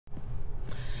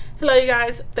Hello you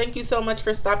guys, thank you so much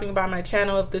for stopping by my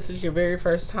channel. If this is your very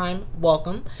first time,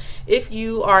 welcome. If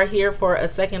you are here for a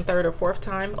second, third, or fourth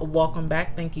time, welcome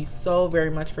back. Thank you so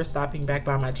very much for stopping back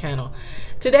by my channel.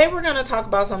 Today we're going to talk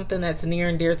about something that's near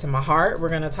and dear to my heart. We're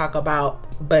going to talk about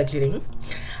budgeting.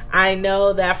 I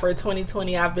know that for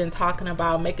 2020 I've been talking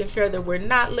about making sure that we're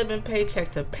not living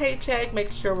paycheck to paycheck,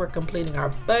 making sure we're completing our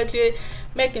budget,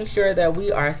 making sure that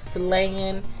we are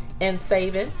slaying and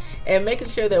saving, and making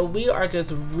sure that we are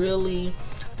just really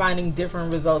finding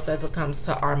different results as it comes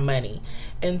to our money.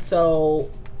 And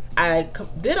so I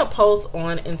did a post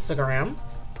on Instagram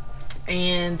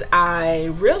and I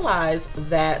realized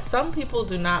that some people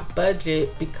do not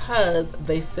budget because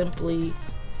they simply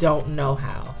don't know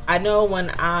how. I know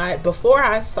before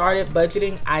I started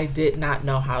budgeting, I did not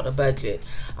know how to budget.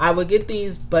 I would get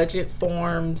these budget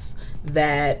forms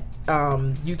that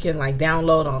you can like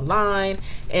download online,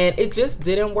 and it just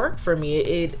didn't work for me.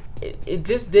 It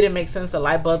just didn't make sense. The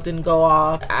light bulb didn't go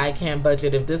off. I can't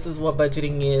budget. If this is what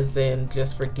budgeting is, then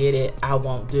just forget it. I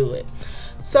won't do it.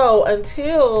 So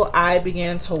until I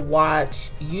began to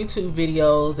watch YouTube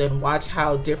videos and watch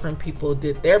how different people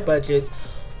did their budgets,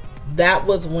 that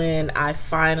was when I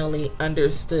finally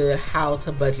understood how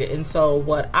to budget. And so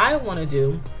what I want to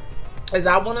do is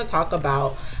I want to talk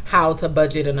about how to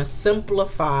budget in a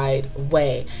simplified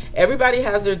way. Everybody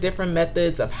has their different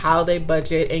methods of how they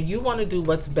budget, and you want to do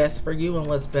what's best for you and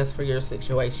what's best for your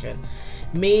situation.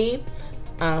 Me,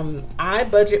 I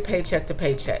budget paycheck to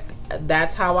paycheck.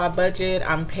 That's how I budget.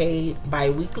 I'm paid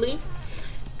bi-weekly.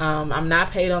 I'm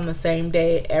not paid on the same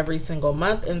day every single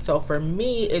month, and so for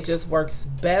me it just works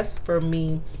best for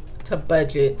me to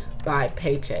budget by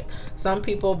paycheck. Some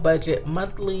people budget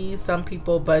monthly, some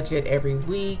people budget every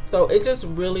week. So it just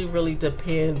really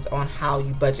depends on how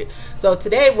you budget. So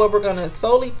today what we're going to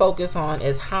solely focus on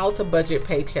is how to budget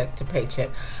paycheck to paycheck.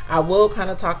 I will kind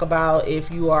of talk about if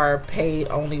you are paid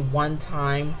only one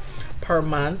time per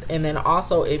month, and then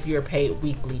also if you're paid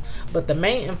weekly, but the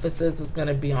main emphasis is going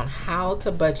to be on how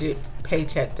to budget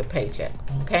paycheck to paycheck.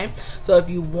 Okay, so if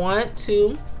you want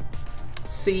to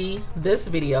see this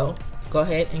video, go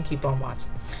ahead and keep on watching.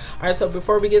 All right, so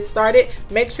before we get started,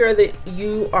 make sure that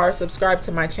you are subscribed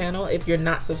to my channel. If you're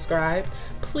not subscribed,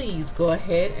 please go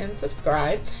ahead and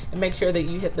subscribe, and make sure that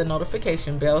you hit the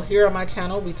notification bell. Here on my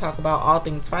channel, we talk about all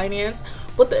things finance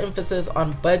with the emphasis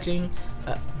on budgeting,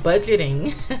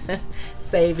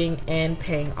 saving, and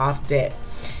paying off debt.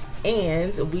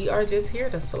 And we are just here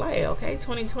to slay, okay?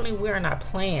 2020, we are not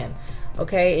playing.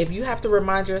 Okay, if you have to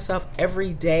remind yourself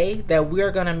every day that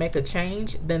we're going to make a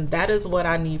change, then that is what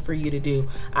I need for you to do.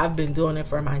 I've been doing it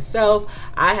for myself.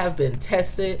 I have been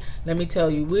tested. Let me tell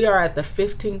you, we are at the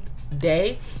 15th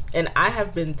day, and I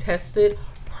have been tested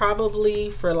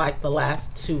probably for like the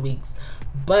last 2 weeks.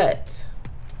 But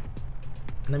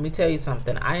let me tell you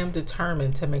something. I am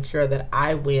determined to make sure that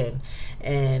I win,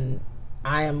 and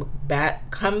I am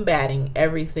combating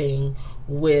everything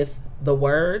with the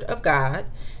Word of God,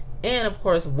 and of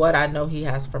course what I know He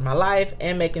has for my life,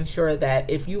 and making sure that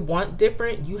if you want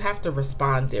different, you have to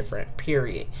respond different,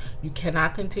 period. You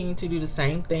cannot continue to do the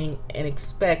same thing and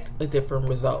expect a different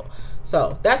result.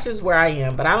 So that's just where I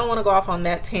am, but I don't want to go off on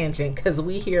that tangent because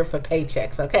we here for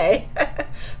paychecks, okay?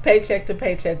 Paycheck to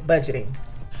paycheck budgeting.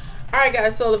 All right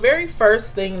guys, so the very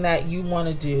first thing that you want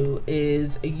to do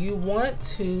is you want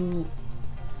to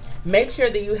make sure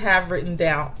that you have written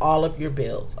down all of your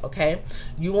bills, okay?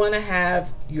 You want to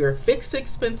have your fixed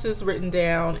expenses written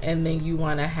down, and then you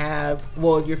want to have,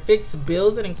 well, your fixed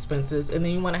bills and expenses, and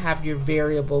then you want to have your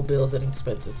variable bills and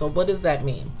expenses. So what does that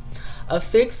mean? A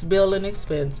fixed bill and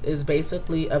expense is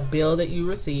basically a bill that you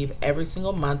receive every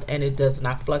single month, and it does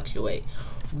not fluctuate.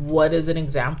 What is an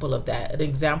example of that? An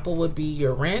example would be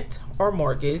your rent or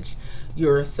mortgage,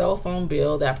 your cell phone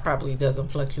bill that probably doesn't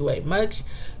fluctuate much,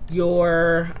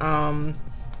 your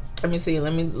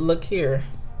let me look here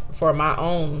for my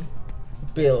own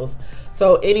bills.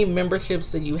 So any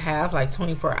memberships that you have, like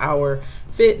 24-hour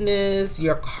fitness,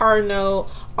 your car note,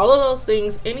 all of those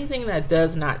things, anything that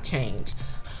does not change.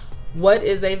 What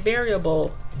is a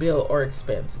variable bill or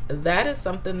expense? That is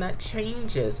something that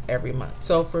changes every month.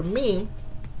 So for me,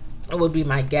 it would be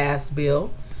my gas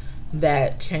bill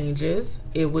that changes.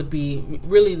 It would be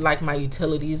really like my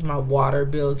utilities. My water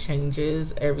bill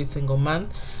changes every single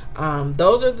month.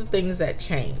 Those are the things that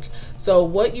change. So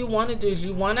what you want to do is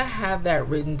you want to have that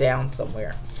written down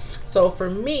somewhere. So for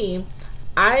me,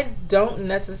 I don't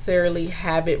necessarily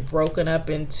have it broken up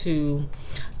into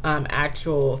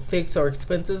actual fixed or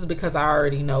expenses because I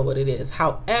already know what it is.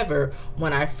 However,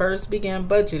 when I first began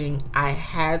budgeting, I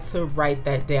had to write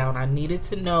that down. I needed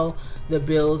to know the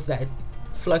bills that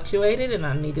fluctuated, and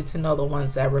I needed to know the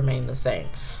ones that remain the same.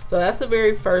 So that's the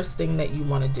very first thing that you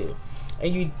want to do.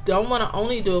 And you don't want to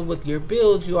only do it with your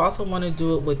bills, you also want to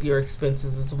do it with your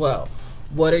expenses as well.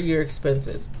 What are your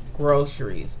expenses?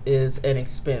 Groceries is an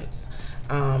expense.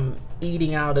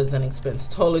 Eating out is an expense.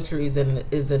 Toiletries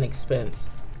is an expense.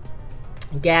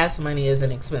 Gas money is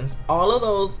an expense. All of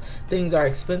those things are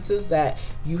expenses that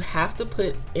you have to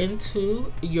put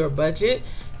into your budget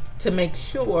to make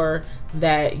sure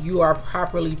that you are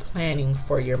properly planning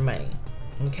for your money.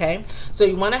 Okay, so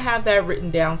you want to have that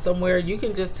written down somewhere. You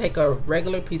can just take a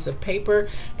regular piece of paper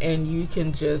and you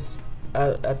can just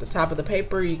at the top of the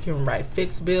paper you can write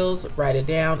fixed bills, write it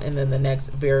down, and then the next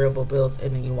variable bills,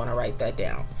 and then you want to write that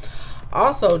down.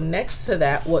 Also, next to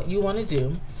that, what you want to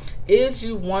do is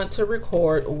you want to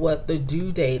record what the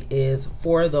due date is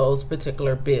for those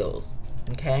particular bills.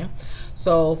 Okay,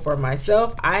 so for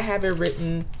myself, I have it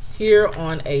written here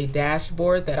on a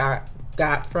dashboard that I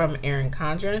got from Erin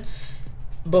Condren.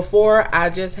 Before, I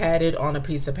just had it on a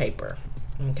piece of paper.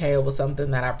 Okay, it was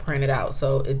something that I printed out,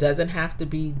 so it doesn't have to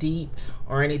be deep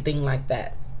or anything like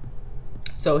that.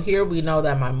 So here we know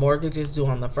that my mortgage is due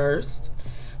on the 1st,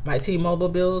 my T-Mobile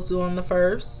bill is due on the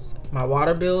 1st, my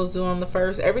water bill is due on the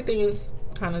 1st. Everything is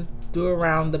kind of due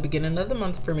around the beginning of the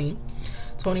month for me.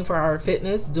 24-hour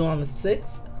fitness due on the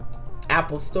 6th,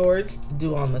 Apple storage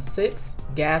due on the 6th,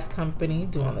 gas company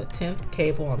due on the 10th,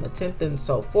 cable on the 10th, and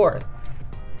so forth.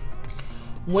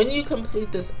 When you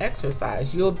complete this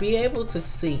exercise, you'll be able to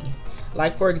see,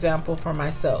 like for example, for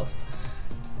myself,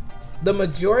 the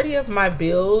majority of my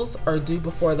bills are due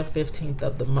before the 15th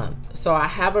of the month. So I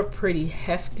have a pretty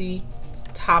hefty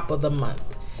top of the month.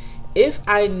 If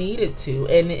I needed to,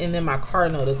 and then my car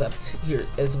note is up here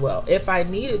as well. If I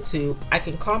needed to, I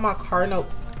can call my car note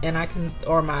and I can,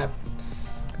 or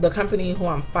the company who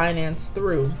I'm financed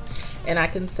through, and I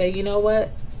can say, you know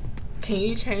what? Can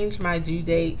you change my due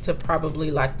date to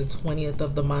probably like the 20th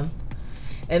of the month?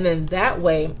 And then that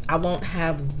way I won't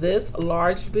have this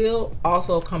large bill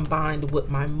also combined with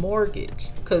my mortgage,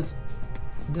 because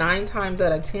 9 times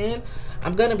out of 10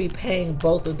 I'm going to be paying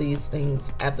both of these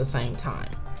things at the same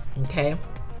time. Okay,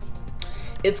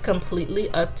 it's completely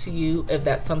up to you if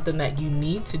that's something that you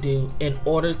need to do in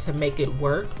order to make it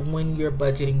work when you're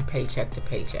budgeting paycheck to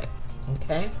paycheck.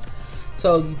 Okay,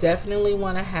 so you definitely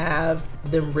want to have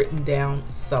them written down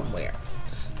somewhere.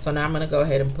 So now I'm going to go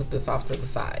ahead and put this off to the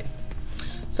side.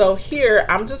 So here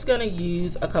I'm just going to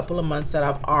use a couple of months that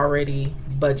I've already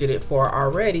budgeted for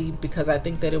already, because I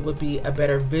think that it would be a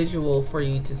better visual for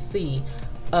you to see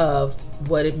of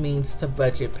what it means to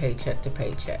budget paycheck to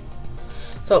paycheck.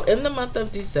 So in the month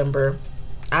of December,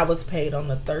 I was paid on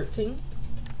the 13th,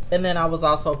 and then I was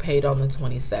also paid on the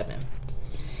 27th.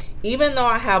 Even though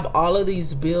I have all of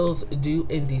these bills due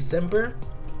in December,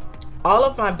 all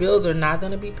of my bills are not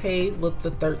going to be paid with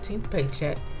the 13th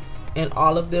paycheck, and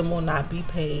all of them will not be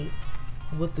paid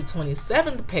with the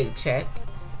 27th paycheck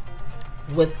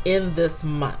within this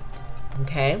month.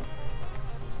 Okay,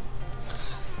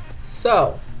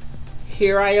 so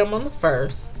here I am on the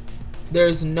 1st.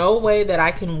 There's no way that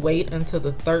I can wait until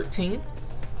the 13th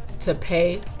to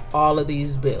pay all of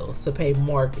these bills, to pay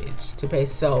mortgage, to pay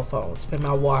cell phone, to pay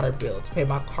my water bill, to pay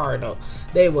my car note.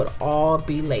 They would all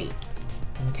be late.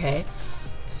 Okay,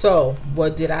 so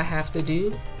what did I have to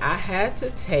do? I had to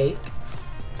take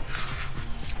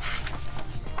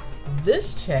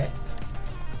this check,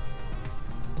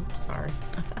 oops, sorry,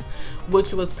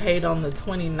 which was paid on the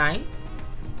 29th,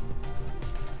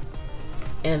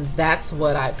 and that's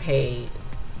what I paid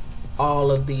all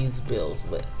of these bills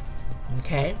with.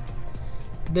 Okay,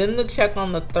 then the check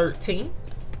on the 13th,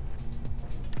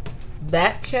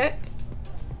 that check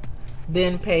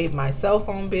then paid my cell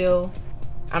phone bill,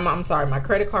 I'm sorry, my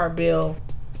credit card bill,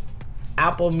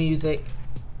 Apple Music,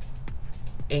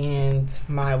 and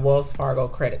my Wells Fargo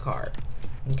credit card.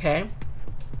 Okay,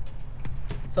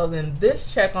 so then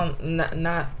this check on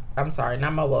not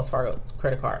my Wells Fargo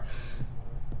credit card.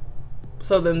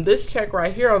 So then this check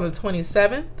right here on the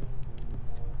 27th,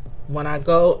 when I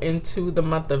go into the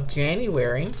month of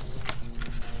January,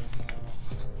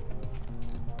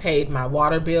 paid my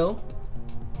water bill,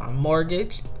 my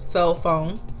mortgage, cell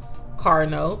phone, car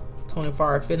note,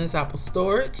 24-hour fitness, Apple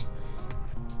storage,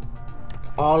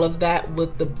 all of that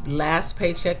with the last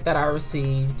paycheck that I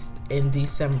received in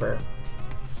December.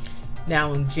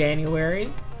 Now in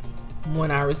January,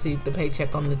 when I received the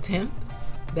paycheck on the 10th,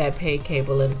 that paid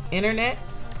cable and internet,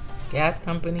 gas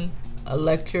company,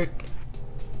 electric,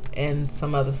 and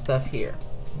some other stuff here.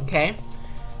 Okay,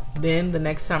 then the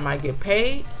next time I get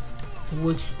paid,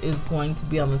 which is going to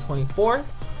be on the 24th,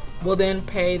 we'll then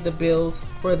pay the bills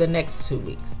for the next 2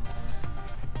 weeks.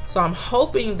 So I'm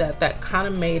hoping that that kind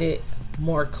of made it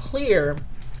more clear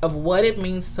of what it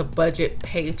means to budget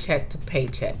paycheck to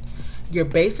paycheck. You're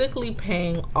basically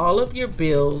paying all of your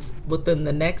bills within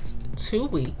the next 2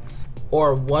 weeks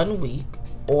or 1 week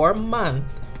or month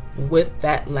with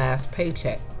that last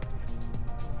paycheck.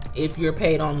 If you're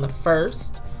paid on the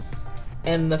 1st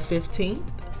and the 15th,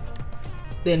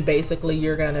 then basically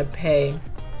you're going to pay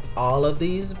all of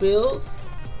these bills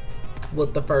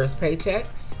with the first paycheck,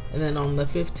 and then on the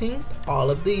 15th,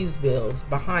 all of these bills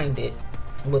behind it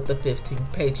with the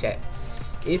 15th paycheck.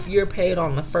 If you're paid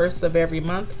on the 1st of every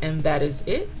month and that is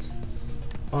it,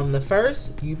 on the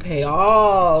 1st, you pay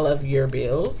all of your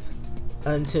bills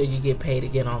until you get paid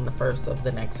again on the 1st of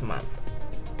the next month.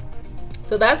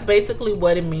 So that's basically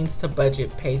what it means to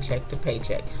budget paycheck to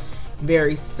paycheck.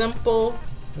 Very simple,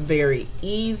 very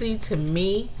easy to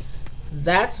me.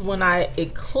 That's when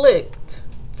it clicked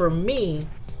for me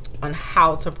on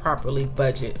how to properly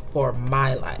budget for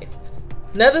my life.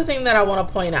 Another thing that I want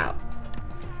to point out,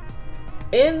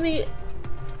 in the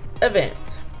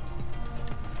event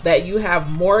that you have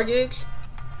mortgage,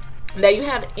 that you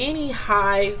have any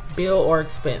high bill or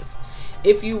expense,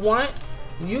 if you want,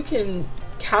 you can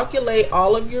calculate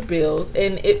all of your bills.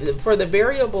 And for the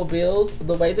variable bills,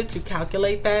 the way that you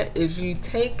calculate that is you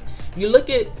look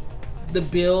at the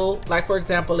bill. Like, for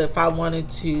example, if I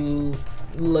wanted to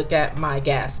look at my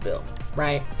gas bill,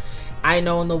 right? I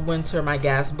know in the winter my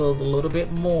gas bill is a little bit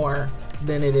more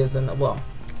than it is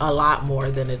a lot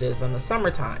more than it is in the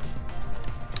summertime.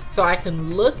 So I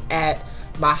can look at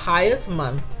my highest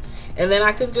month, and then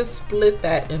I can just split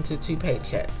that into 2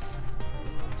 paychecks.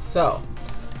 So,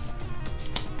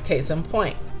 case in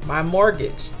point, my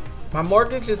mortgage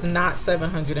is not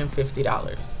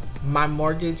 $750. My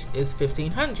mortgage is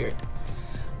 $1,500.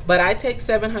 But I take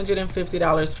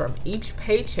 $750 from each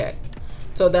paycheck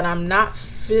so that I'm not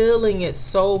feeling it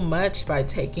so much by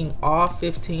taking all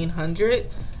 $1,500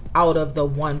 out of the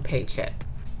one paycheck.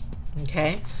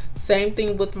 Okay, same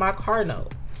thing with my car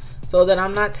note, so that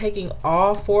I'm not taking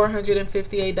all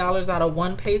 $458 out of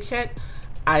one paycheck.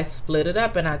 I split it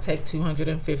up and I take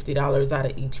 $250 out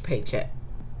of each paycheck.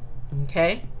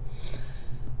 Okay,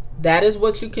 that is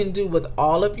what you can do with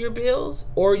all of your bills,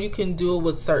 or you can do it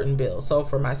with certain bills. So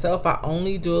for myself, I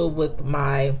only do it with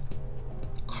my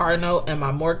car note and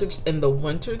my mortgage in the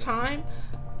winter time.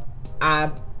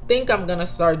 I think I'm gonna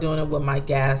start doing it with my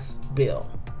gas bill.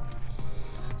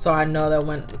 So I know that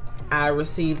when I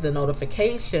receive the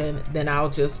notification, then I'll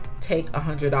just take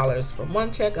 $100 from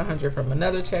one check, $100 from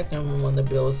another check, and when the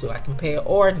bill is due, I can pay it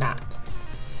or not.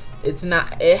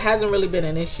 It hasn't really been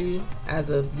an issue as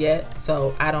of yet,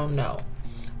 so I don't know.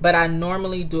 But I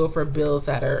normally do it for bills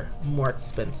that are more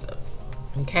expensive.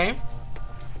 Okay?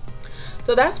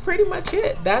 So that's pretty much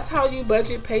it. That's how you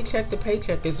budget paycheck to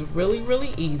paycheck. It's really,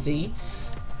 really easy.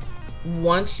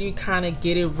 Once you kind of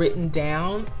get it written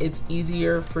down, it's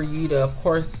easier for you to, of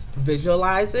course,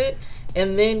 visualize it.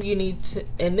 And then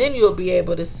you'll be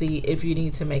able to see if you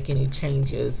need to make any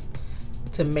changes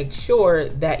to make sure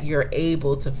that you're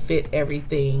able to fit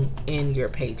everything in your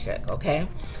paycheck. Okay?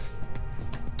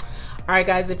 All right,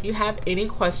 guys, if you have any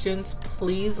questions,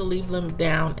 please leave them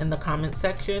down in the comment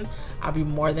section. I'll be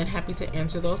more than happy to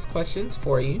answer those questions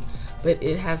for you. But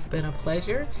it has been a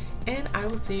pleasure, and I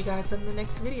will see you guys in the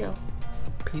next video.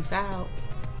 Peace out.